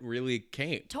knew that it really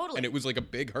came. Totally. And it was, like, a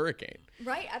big hurricane.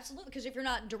 Right, absolutely. Because if you're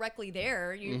not directly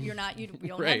there, you don't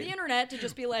Right. have the internet to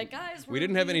just be like, guys. We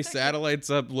didn't have being any affected.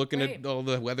 satellites up looking Right. at all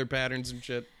the weather patterns and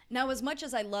shit. Now, as much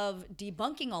as I love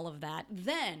debunking all of that,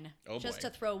 then just to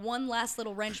throw one last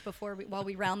little wrench while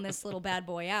we round this little bad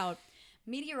boy out,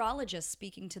 meteorologists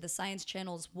speaking to the Science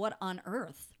Channel's What on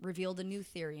Earth revealed a new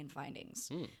theory and findings,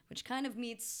 which kind of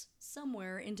meets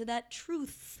somewhere into that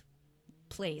truth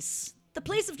place. The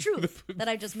place of truth that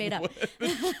I just made up.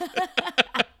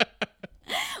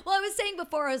 Well, I was saying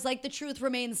before, I was like, the truth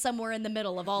remains somewhere in the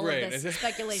middle of all of this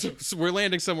speculation. So we're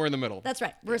landing somewhere in the middle. That's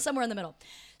right. We're somewhere in the middle.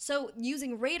 So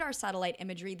using radar satellite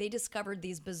imagery, they discovered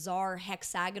these bizarre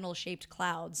hexagonal-shaped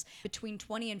clouds between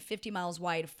 20 and 50 miles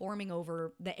wide forming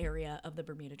over the area of the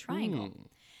Bermuda Triangle.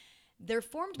 They're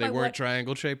formed by They weren't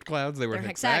triangle-shaped clouds. They were They're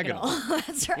hexagonal.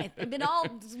 That's right. They've been all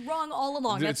wrong all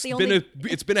along. That's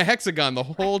It's been a hexagon the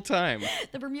whole time.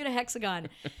 The Bermuda hexagon.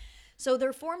 So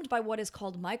they're formed by what is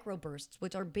called microbursts,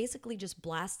 which are basically just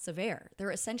blasts of air.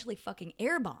 They're essentially fucking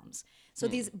air bombs. So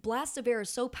these blasts of air are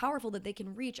so powerful that they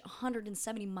can reach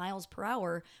 170 miles per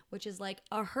hour, which is like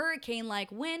a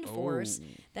hurricane-like wind force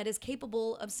that is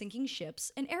capable of sinking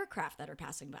ships and aircraft that are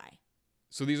passing by.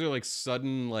 So these are like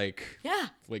sudden, like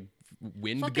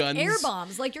wind Fucking guns. air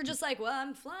bombs. Like you're just like, well,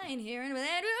 I'm flying here.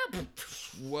 And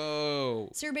Whoa.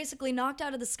 so you're basically knocked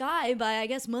out of the sky by, I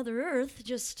guess, Mother Earth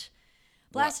just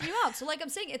blasting you out. So like I'm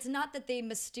saying, it's not that they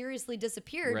mysteriously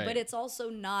disappeared, Right. but it's also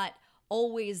not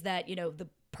always that, the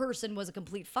person was a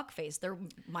complete fuckface. There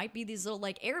might be these little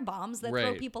like air bombs that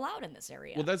throw Right. people out in this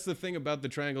area. Well, that's the thing about the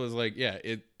triangle is like, yeah,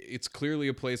 it's clearly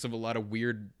a place of a lot of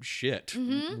weird shit,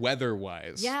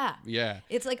 weather-wise. Yeah. Yeah.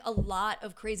 It's like a lot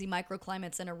of crazy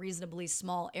microclimates in a reasonably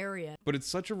small area. But it's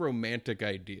such a romantic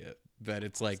idea that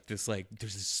it's like this, like,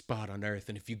 there's this spot on Earth,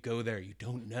 and if you go there, you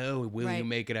don't know, will Right. you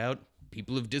make it out?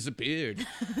 People have disappeared.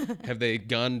 Have they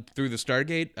gone through the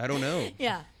Stargate? I don't know.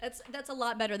 Yeah, that's a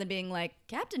lot better than being like,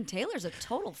 Captain Taylor's a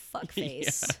total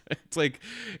fuckface. It's like,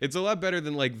 it's a lot better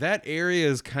than like, that area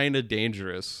is kind of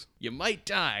dangerous. You might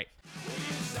die.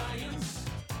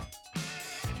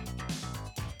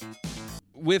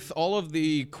 With all of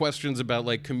the questions about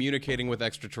like communicating with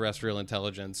extraterrestrial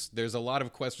intelligence, there's a lot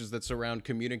of questions that surround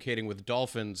communicating with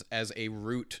dolphins as a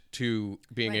route to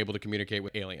being Right. able to communicate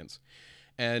with aliens.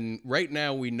 And right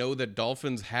now we know that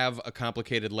dolphins have a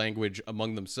complicated language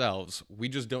among themselves. We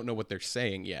just don't know what they're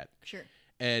saying yet. Sure.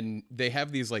 And they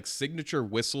have these like signature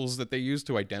whistles that they use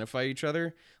to identify each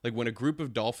other. Like when a group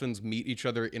of dolphins meet each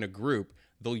other in a group,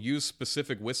 they'll use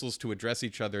specific whistles to address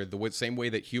each other the same way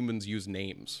that humans use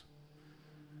names.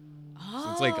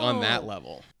 So it's like on that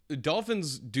level.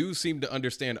 Dolphins do seem to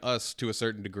understand us to a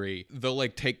certain degree. They'll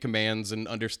like take commands and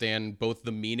understand both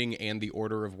the meaning and the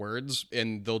order of words.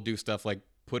 And they'll do stuff like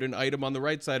put an item on the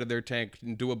right side of their tank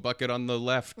and do a bucket on the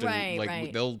left. And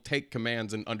Right. they'll take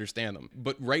commands and understand them.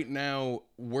 But right now,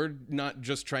 we're not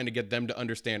just trying to get them to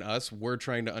understand us. We're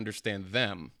trying to understand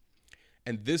them.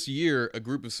 And this year, a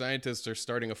group of scientists are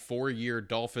starting a 4-year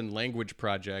dolphin language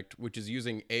project, which is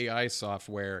using AI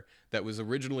software that was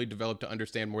originally developed to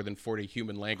understand more than 40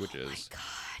 human languages.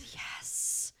 God,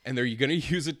 yes. And they're going to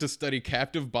use it to study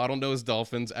captive bottlenose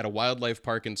dolphins at a wildlife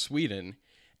park in Sweden.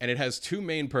 And it has two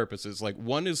main purposes. Like,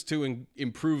 one is to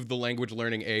improve the language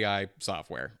learning AI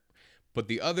software. But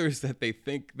the other is that they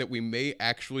think that we may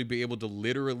actually be able to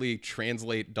literally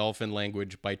translate dolphin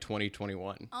language by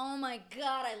 2021. Oh my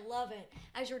God, I love it.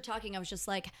 As you were talking, I was just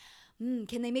like,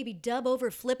 can they maybe dub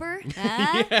over Flipper?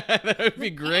 Huh? Yeah, that would be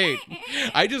great.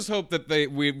 I just hope that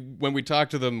when we talk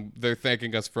to them, they're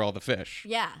thanking us for all the fish.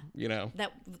 Yeah. You know,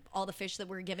 That all the fish that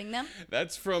we're giving them.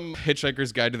 that's from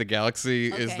Hitchhiker's Guide to the Galaxy.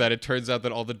 Is Okay. that it turns out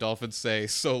that all the dolphins say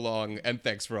 "so long" and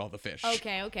 "thanks for all the fish."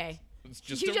 Okay. It's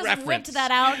just You a just reference. whipped that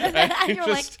out. And you're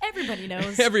like, Just- everybody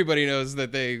knows. Everybody knows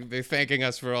that they're thanking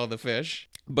us for all the fish.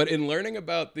 But in learning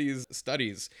about these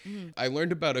studies, I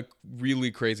learned about a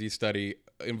really crazy study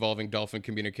involving dolphin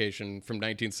communication from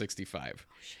 1965.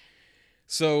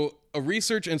 So, a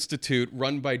research institute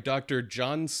run by Dr.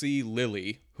 John C.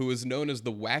 Lilly, who is known as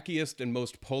the wackiest and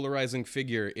most polarizing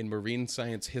figure in marine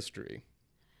science history.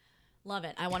 Love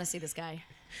it. I want to see this guy.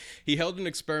 He held an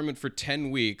experiment for 10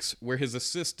 weeks where his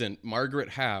assistant,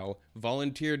 Margaret Howe,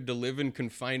 volunteered to live in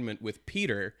confinement with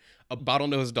Peter, a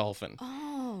bottlenose dolphin.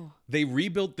 Oh. They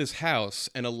rebuilt this house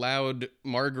and allowed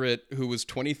Margaret, who was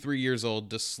 23 years old,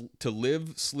 to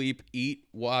live, sleep, eat,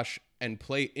 wash, and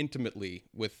play intimately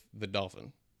with the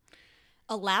dolphin.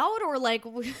 Allowed or like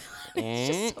it's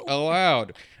just so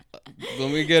Allowed.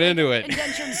 Let me get into it.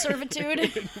 indentured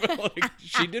servitude?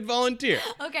 She did volunteer.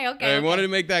 Okay. I wanted to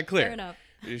make that clear. Fair enough.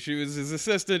 She was his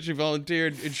assistant. She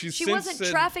volunteered, and She wasn't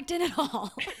trafficked in at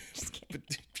all. Just kidding.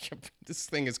 This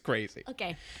thing is crazy.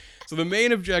 Okay. So the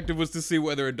main objective was to see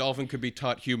whether a dolphin could be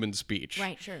taught human speech.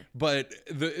 Right, sure. But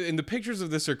the pictures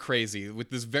of this are crazy, with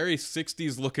this very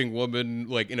 60s looking woman,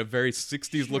 like in a very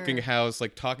 60s looking Sure. house,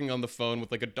 like talking on the phone with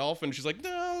like a dolphin. She's like,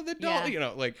 no, the dolphin, Yeah. you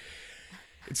know, like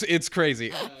it's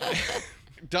crazy.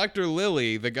 Dr.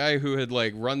 Lilly, the guy who had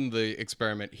like run the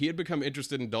experiment, he had become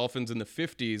interested in dolphins in the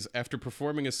 50s after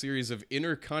performing a series of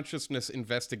inner consciousness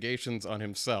investigations on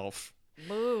himself,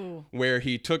 Boo. where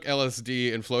he took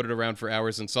LSD and floated around for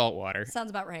hours in salt water, Sounds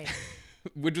about right.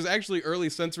 which was actually early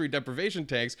sensory deprivation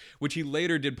tanks, which he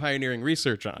later did pioneering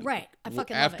research on. Right. I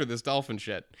fucking love after it. this dolphin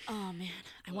shit. Oh man,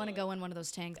 I want to go in one of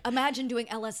those tanks. Imagine doing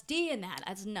LSD in that.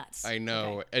 That's nuts. I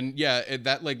know. Okay. And yeah,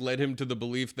 that like led him to the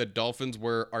belief that dolphins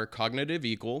were our cognitive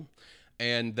equal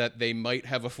and that they might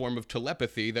have a form of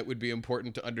telepathy that would be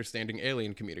important to understanding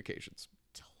alien communications.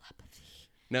 Telepathy.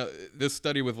 Now, this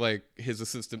study with like his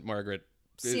assistant Margaret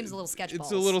Seems a little sketchballs.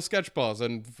 It's a little sketchballs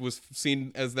and was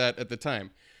seen as that at the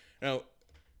time. Now,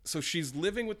 so she's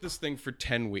living with this thing for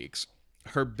 10 weeks.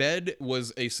 Her bed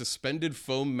was a suspended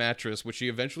foam mattress, which she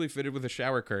eventually fitted with a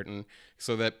shower curtain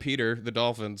so that Peter, the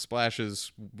dolphin,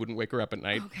 Splashes, wouldn't wake her up at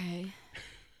night. Okay.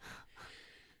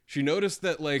 She noticed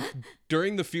that, like,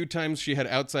 during the few times she had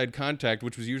outside contact,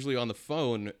 which was usually on the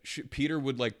phone, Peter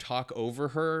would, like, talk over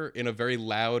her in a very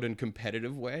loud and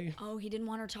competitive way. Oh, he didn't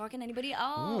want her talking to anybody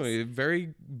Oh, else.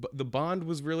 the bond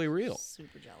was really real.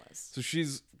 Super jealous. So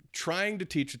she's trying to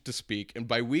teach it to speak, and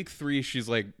by week 3, she's,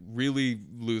 like, really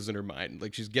losing her mind.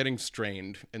 Like, she's getting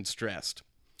strained and stressed.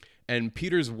 And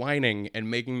Peter's whining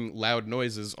and making loud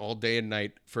noises all day and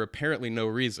night for apparently no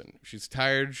reason. She's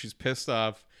tired, she's pissed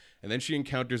off, and then she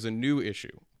encounters a new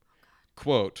issue.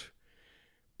 Quote,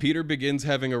 Peter begins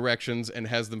having erections and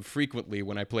has them frequently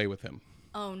when I play with him.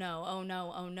 Oh no, oh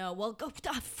no, oh no. Well,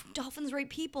 dolphins rape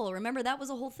people. Remember that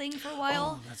was a whole thing for a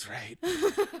while? Oh, that's right.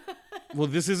 Well,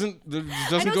 this isn't, this I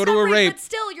doesn't know go it's to not a rape. But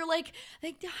still, you're like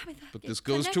But this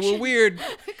goes to a connection. weird.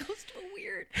 It goes to a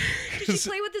weird. Did she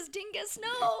play with this dingus?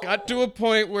 No. Got to a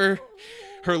point where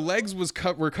her legs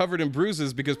were covered in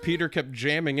bruises because Peter kept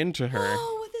jamming into her.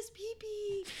 Oh, with his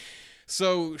pee-pee.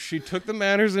 So she took the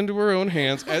matters into her own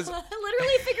hands.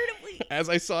 Literally, figuratively. As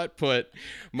I saw it put,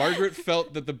 Margaret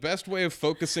felt that the best way of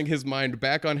focusing his mind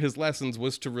back on his lessons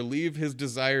was to relieve his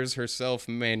desires herself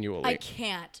manually. I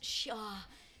can't.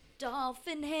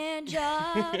 Dolphin hand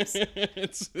jobs.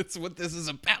 It's what this is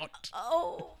about.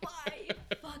 Oh my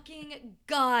fucking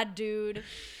god, dude.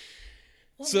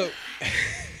 So,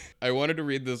 I wanted to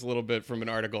read this little bit from an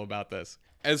article about this.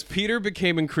 As Peter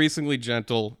became increasingly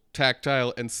gentle,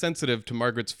 tactile, and sensitive to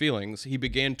Margaret's feelings, he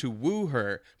began to woo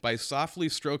her by softly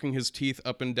stroking his teeth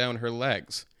up and down her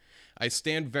legs. I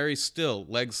stand very still,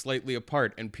 legs slightly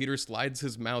apart, and Peter slides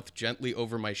his mouth gently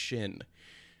over my shin,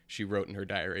 she wrote in her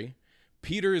diary.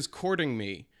 Peter is courting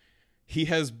me. He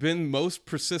has been most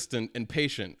persistent and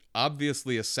patient,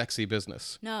 obviously a sexy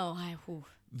business. No,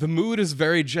 The mood is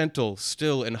very gentle,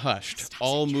 still, and hushed.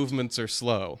 All movements are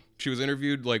slow. She was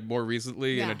interviewed like more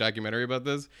recently in Yeah. a documentary about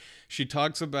this. She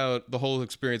talks about the whole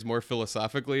experience more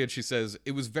philosophically, and she says,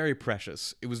 it was very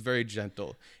precious. It was very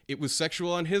gentle. It was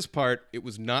sexual on his part. It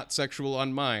was not sexual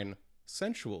on mine.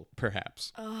 Sensual,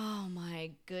 perhaps. Oh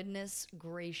my goodness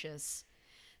gracious.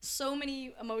 So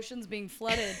many emotions being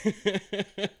flooded.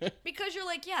 Because you're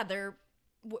like, yeah,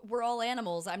 we're all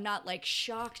animals. I'm not like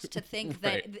shocked to think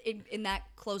that Right. in that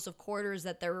close of quarters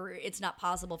that it's not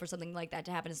possible for something like that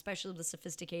to happen, especially with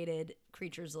sophisticated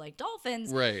creatures like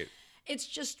dolphins. Right. It's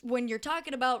just when you're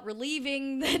talking about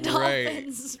relieving the Right.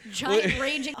 dolphins' giant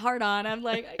raging hard on, I'm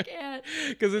like, I can't.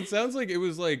 Because it sounds like it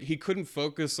was like he couldn't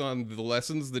focus on the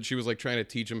lessons that she was like trying to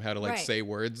teach him how to like Right. say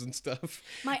words and stuff.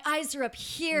 My eyes are up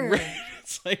here. Right.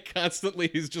 It's like constantly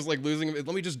he's just like losing him.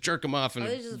 Let me just jerk him off and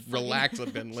Let me just fucking- relax a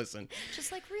bit and listen.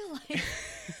 Just like real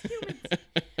life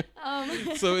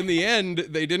humans. So in the end,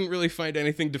 they didn't really find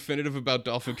anything definitive about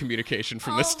dolphin communication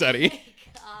from this study.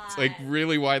 It's like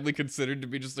really widely considered to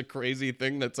be just a crazy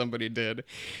thing that somebody did.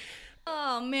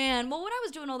 Oh man. Well, when I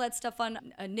was doing all that stuff on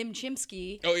Nim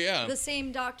Chimpsky, Oh yeah. the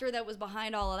same doctor that was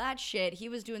behind all of that shit, he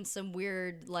was doing some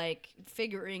weird like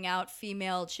figuring out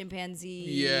female chimpanzee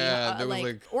Yeah, there was,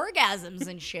 like- orgasms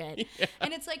and shit.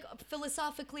 And it's like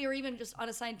philosophically or even just on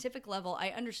a scientific level, I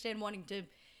understand wanting to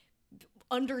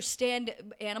understand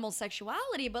animal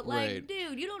sexuality, but like, Right.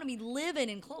 dude, you don't want to be living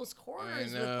in close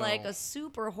quarters with know. like a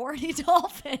super horny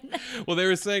dolphin. Well, they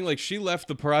were saying like she left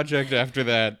the project after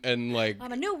that and like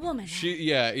I'm a new woman.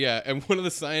 yeah, and one of the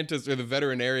scientists or the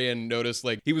veterinarian noticed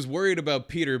like he was worried about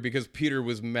Peter because Peter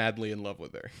was madly in love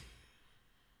with her.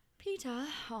 Peter.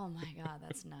 Oh my God,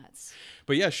 that's nuts.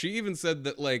 But yeah, she even said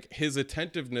that like his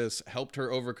attentiveness helped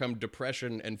her overcome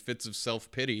depression and fits of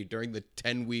self-pity during the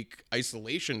 10-week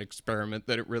isolation experiment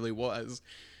that it really was.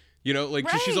 You know, like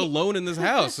 'cause she's Right. alone in this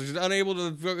house. She's unable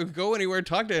to go anywhere,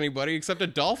 talk to anybody except a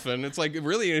dolphin. It's like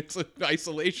really, it's like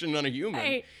isolation on a human.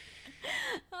 Right.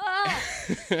 Ah,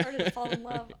 started to fall in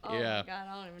love. Oh Yeah. my God,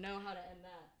 I don't even know how to end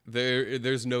that.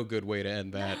 There's no good way to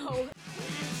end that. No.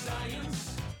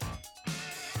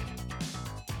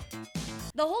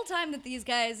 The whole time that these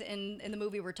guys in the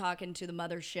movie were talking to the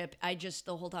mothership,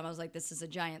 the whole time I was like, this is a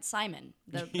giant Simon.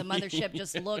 The mothership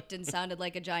just looked and sounded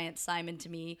like a giant Simon to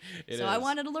me. It I is.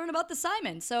 wanted to learn about the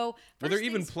Simon. So Well, first they're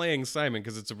even things- playing Simon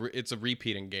because it's a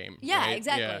repeating game. Yeah, right?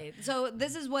 exactly. So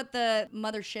this is what the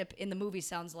mothership in the movie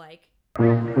sounds like.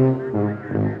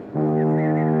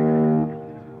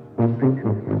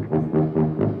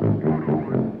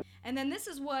 And then this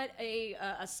is what a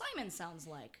Simon sounds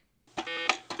like.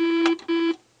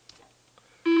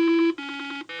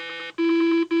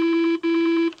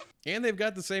 And they've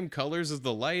got the same colors as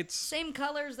the lights. Same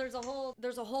colors. There's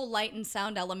a whole light and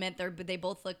sound element there, but they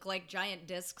both look like giant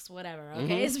discs. Whatever.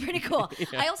 Okay, It's pretty cool.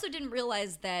 I also didn't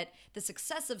realize that the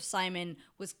success of Simon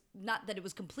was not that it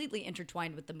was completely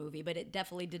intertwined with the movie, but it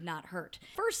definitely did not hurt.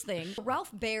 First thing, Ralph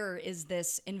Baer is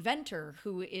this inventor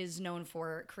who is known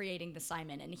for creating the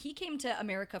Simon, and he came to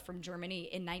America from Germany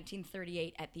in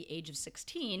 1938 at the age of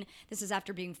 16. This is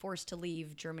after being forced to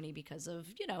leave Germany because of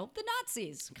the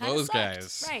Nazis. Kinda Those sucked.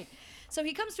 guys. Right. So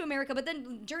he comes to America, but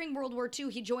then during World War II,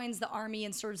 he joins the army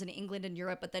and serves in England and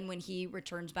Europe. But then when he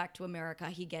returns back to America,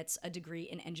 he gets a degree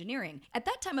in engineering. At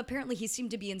that time, apparently, he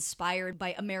seemed to be inspired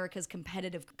by America's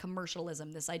competitive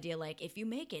commercialism. This idea like, if you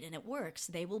make it and it works,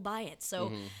 they will buy it.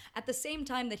 So at the same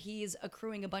time that he's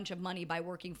accruing a bunch of money by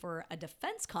working for a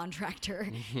defense contractor,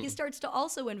 he starts to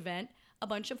also invent a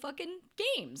bunch of fucking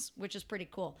games, which is pretty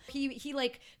cool. He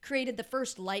like created the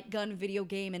first light gun video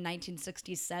game in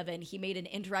 1967. He made an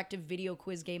interactive video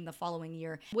quiz game the following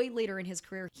year. Way later in his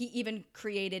career, he even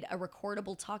created a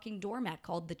recordable talking doormat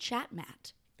called the Chat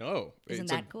Mat. Oh, Isn't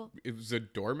that cool? It was a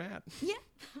doormat. Yeah.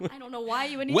 I don't know why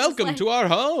you would need Welcome to our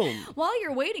home. While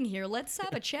you're waiting here, let's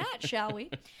have a chat, shall we?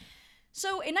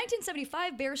 So in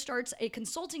 1975, Baer starts a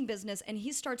consulting business, and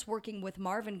he starts working with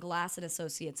Marvin Glass and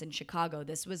Associates in Chicago.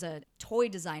 This was a toy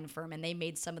design firm, and they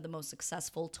made some of the most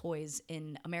successful toys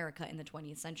in America in the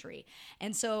 20th century.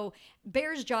 And so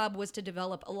Baer's job was to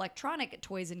develop electronic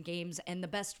toys and games, and the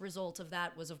best result of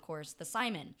that was, of course, the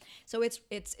Simon. So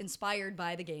it's inspired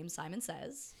by the game Simon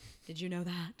Says. Did you know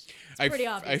that? It's pretty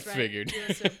obvious, I right? figured. You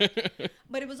assume.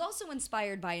 But it was also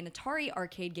inspired by an Atari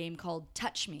arcade game called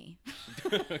Touch Me.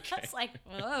 It's like,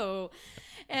 whoa.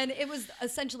 And it was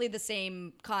essentially the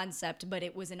same concept, but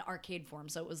it was in arcade form.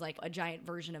 So it was like a giant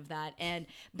version of that. And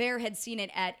Baer had seen it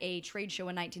at a trade show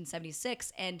in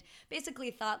 1976 and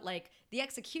basically thought, like, the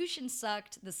execution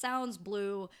sucked, the sounds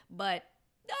blew, but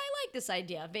I like this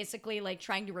idea. Basically, like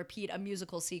trying to repeat a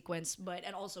musical sequence,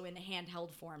 and also in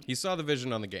handheld form. He saw the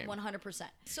vision on the game. 100%.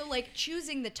 So, like,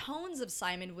 choosing the tones of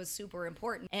Simon was super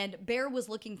important. And Baer was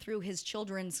looking through his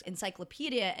children's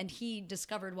encyclopedia, and he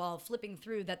discovered while flipping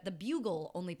through that the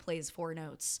bugle only plays 4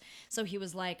 notes. So he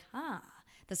was like,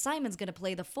 the Simon's going to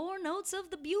play the 4 notes of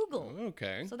the bugle.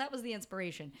 Okay. So that was the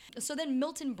inspiration. So then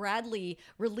Milton Bradley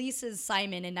releases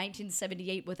Simon in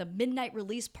 1978 with a midnight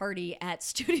release party at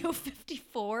Studio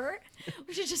 54,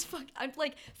 which is just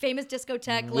like famous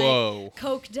discotheque, Whoa. like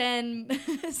Coke Den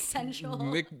Central.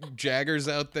 Mick Jagger's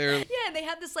out there. Yeah, and they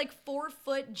had this like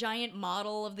 4-foot giant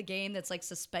model of the game that's like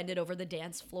suspended over the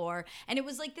dance floor. And it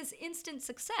was like this instant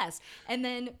success. And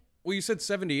then Well, you said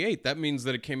 78. That means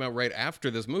that it came out right after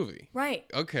this movie. right.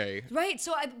 Okay. Right.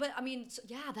 So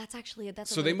yeah, that's actually that's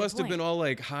a So really they must good have been point. all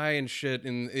like high and shit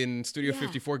in Studio Yeah.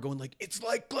 54 going like, it's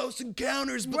like Close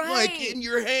Encounters, but Right. like in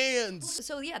your hands.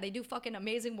 So yeah, they do fucking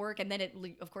amazing work, and then it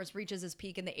of course reaches its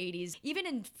peak in the 80s. Even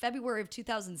in February of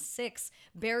 2006,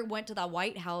 Baer went to the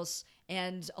White House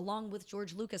and along with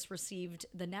George Lucas received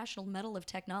the National Medal of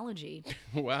Technology.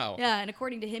 Wow. Yeah, and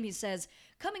according to him, he says,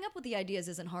 coming up with the ideas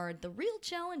isn't hard. The real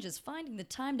challenge is finding the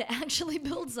time to actually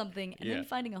build something and Yeah. then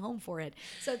finding a home for it.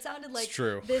 So it sounded like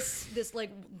true. this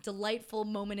like delightful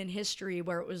moment in history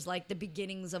where it was like the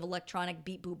beginnings of electronic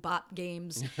beat boop bop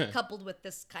games coupled with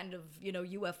this kind of,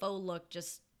 UFO look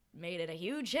just made it a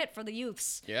huge hit for the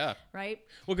youths. Yeah. Right?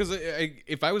 Well, because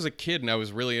if I was a kid and I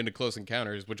was really into Close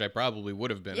Encounters, which I probably would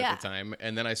have been Yeah. at the time,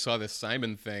 and then I saw this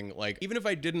Simon thing, like, even if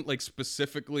I didn't, like,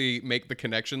 specifically make the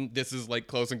connection, this is, like,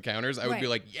 Close Encounters, I would be Right.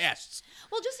 like, yes!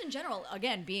 Well, just in general,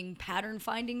 again, being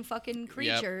pattern-finding fucking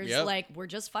creatures, yep. like, we're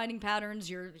just finding patterns.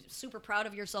 You're super proud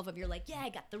of yourself if you're like, yeah, I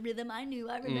got the rhythm, I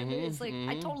remember. It's like,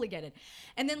 I totally get it.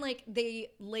 And then, like, they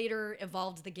later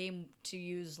evolved the game to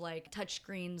use, like, touch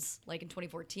screens, like, in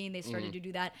 2014, they started to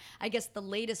do that. I guess the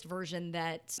latest version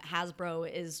that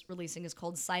Hasbro is releasing is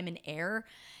called Simon Air,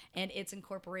 and it's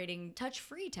incorporating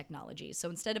touch-free technology. So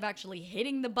instead of actually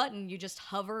hitting the button, you just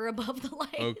hover above the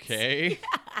lights. Okay.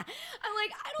 I'm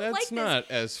like, I don't like That's this.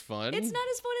 not as fun. It's not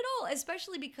as fun at all,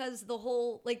 especially because the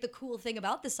whole, like, the cool thing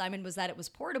about the Simon was that it was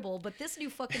portable, but this new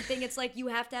fucking thing, it's like you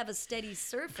have to have a steady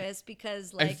surface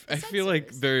because, like, I feel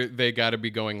like sensors. they got to be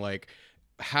going, like,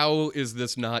 how is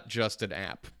this not just an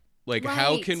app? Like,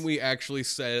 how Right. can we actually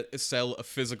sell a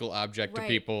physical object to Right.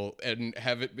 people and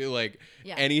have it be, like,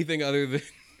 Yeah. anything other than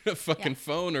a fucking Yeah.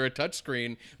 phone or a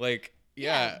touchscreen? Like,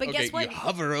 Yeah, yeah, but okay, guess what? you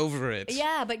hover over it.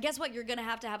 Yeah, but guess what? You're gonna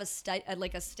have a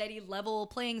steady level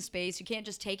playing space. You can't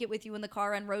just take it with you in the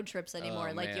car on road trips anymore.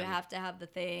 Oh, like, you man. have to have the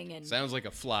thing, and Sounds like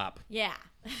a flop. yeah.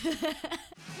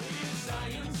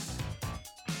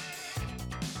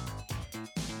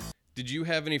 Did you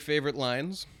have any favorite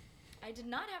lines? I did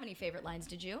not have any favorite lines.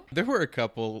 Did you? There were a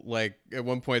couple. Like, at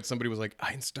one point, somebody was like,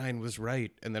 Einstein was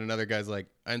right. And then another guy's like,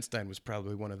 Einstein was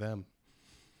probably one of them.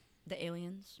 The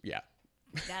aliens. Yeah.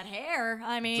 That hair.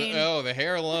 I mean. Oh, the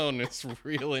hair alone is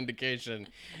real indication.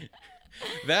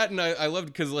 That, and I loved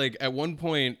because, like, at one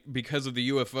point, because of the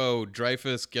UFO,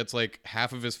 Dreyfus gets, like,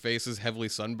 half of his face is heavily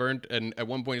sunburnt. And at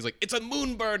one point, he's like, it's a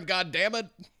moonburn, goddammit.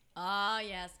 Ah,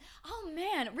 yes. Oh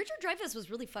man, Richard Dreyfuss was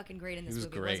really fucking great in this He was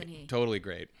movie, great. wasn't he? Totally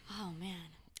great. Oh man.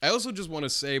 I also just want to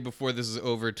say before this is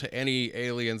over to any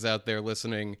aliens out there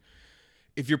listening,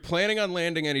 if you're planning on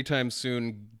landing anytime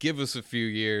soon, give us a few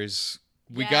years.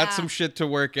 We got Yeah. some shit to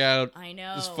work out. I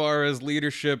know. As far as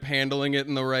leadership, handling it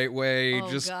in the right way. Oh,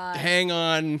 just God. hang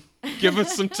on. Give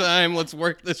us some time. Let's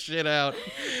work this shit out.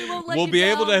 We won't let We'll you be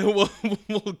able down. to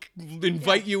we'll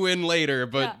invite you in later,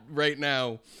 but Yeah. right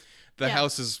now the Yeah.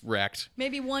 house is wrecked.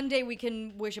 Maybe one day we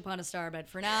can wish upon a star, but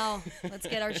for now, let's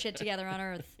get our shit together on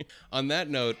Earth. On that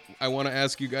note, I want to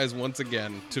ask you guys once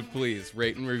again to please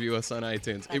rate and review us on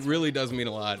iTunes. It really does mean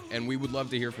a lot, and we would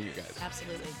love to hear from you guys.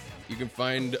 Absolutely. You can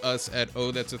find us at Oh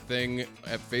That's a Thing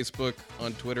at Facebook,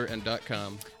 on Twitter, and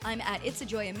 .com. I'm at It's a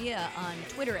Joy Mia on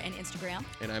Twitter and Instagram.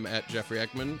 And I'm at Jeffrey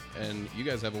Ekman, and you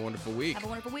guys have a wonderful week. Have a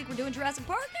wonderful week. We're doing Jurassic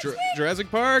Park next week.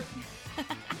 Jurassic Park!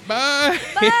 Bye!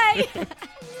 Bye.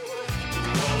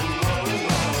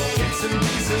 Bits and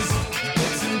pieces,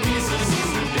 bits and pieces,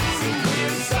 bits and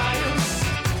weird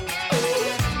science.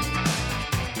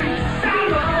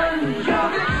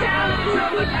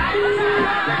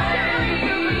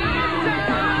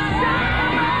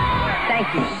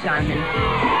 Thank you,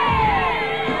 Simon.